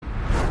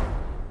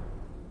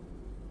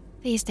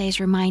These days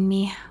remind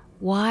me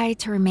why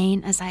to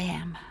remain as I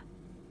am.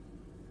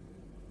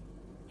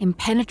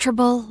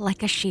 Impenetrable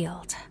like a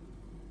shield.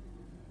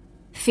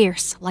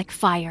 Fierce like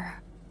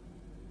fire.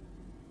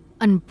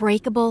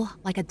 Unbreakable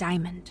like a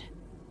diamond.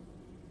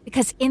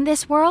 Because in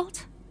this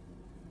world,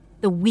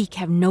 the weak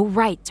have no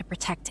right to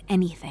protect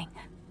anything.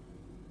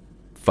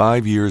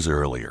 5 years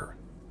earlier,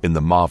 in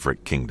the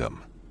Maverick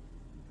Kingdom,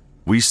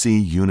 we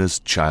see Yuna's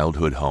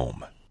childhood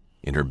home,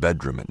 in her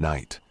bedroom at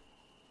night.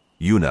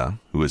 Yuna,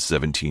 who is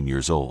 17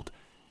 years old,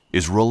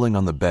 is rolling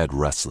on the bed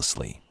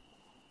restlessly.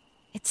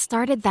 It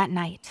started that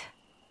night.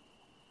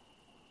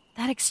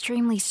 That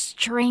extremely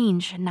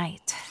strange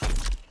night.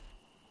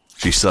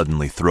 She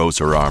suddenly throws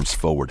her arms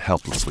forward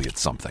helplessly at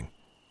something.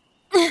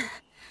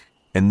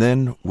 And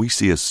then we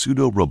see a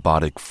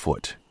pseudo-robotic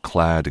foot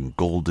clad in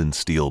golden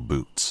steel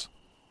boots.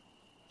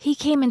 He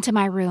came into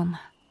my room.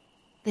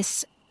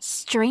 This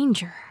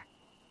stranger.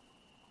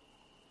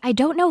 I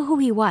don't know who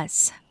he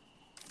was,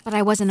 but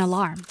I wasn't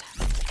alarmed.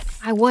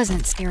 I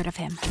wasn't scared of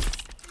him.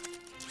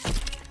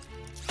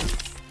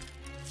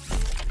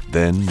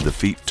 Then the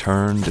feet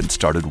turned and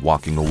started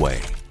walking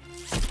away.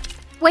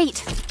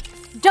 Wait!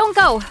 Don't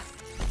go!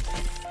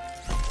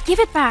 Give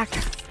it back!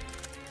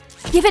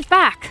 Give it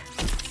back!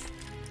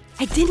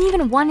 I didn't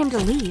even want him to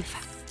leave.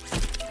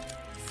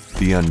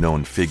 The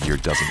unknown figure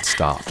doesn't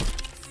stop.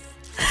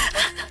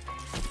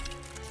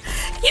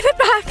 Give it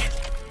back!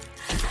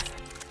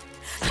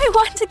 I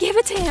want to give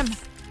it to him.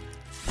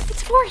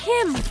 It's for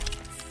him.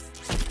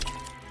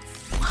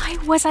 Why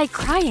was I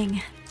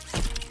crying?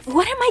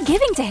 What am I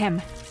giving to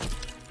him?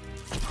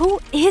 Who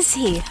is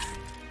he?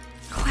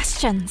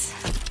 Questions.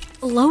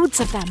 Loads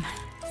of them.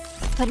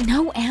 But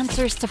no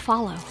answers to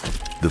follow.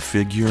 The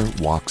figure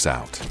walks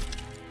out.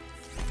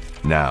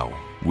 Now,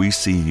 we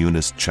see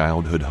Yuna's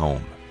childhood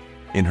home.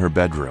 In her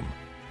bedroom,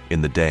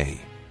 in the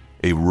day,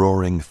 a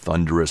roaring,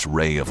 thunderous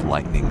ray of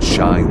lightning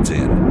shines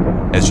in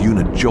as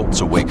Yuna jolts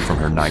awake from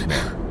her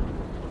nightmare.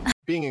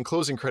 Being in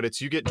closing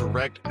credits, you get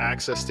direct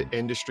access to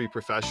industry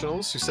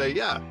professionals who say,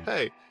 yeah,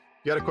 hey,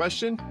 you got a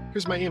question?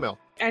 Here's my email.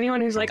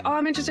 Anyone who's like, oh,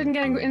 I'm interested in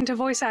getting into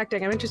voice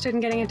acting, I'm interested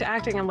in getting into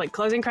acting, I'm like,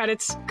 closing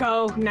credits,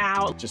 go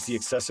now. Just the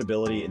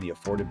accessibility and the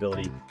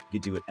affordability, you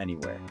could do it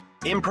anywhere.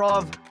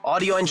 Improv,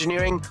 audio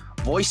engineering,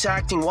 voice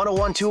acting,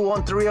 101,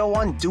 201,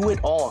 301, do it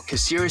all,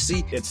 because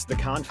seriously, It's the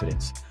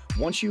confidence.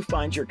 Once you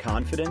find your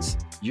confidence,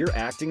 your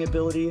acting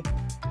ability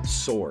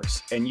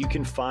soars, and you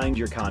can find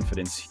your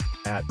confidence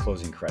at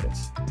closing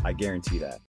credits. I guarantee that.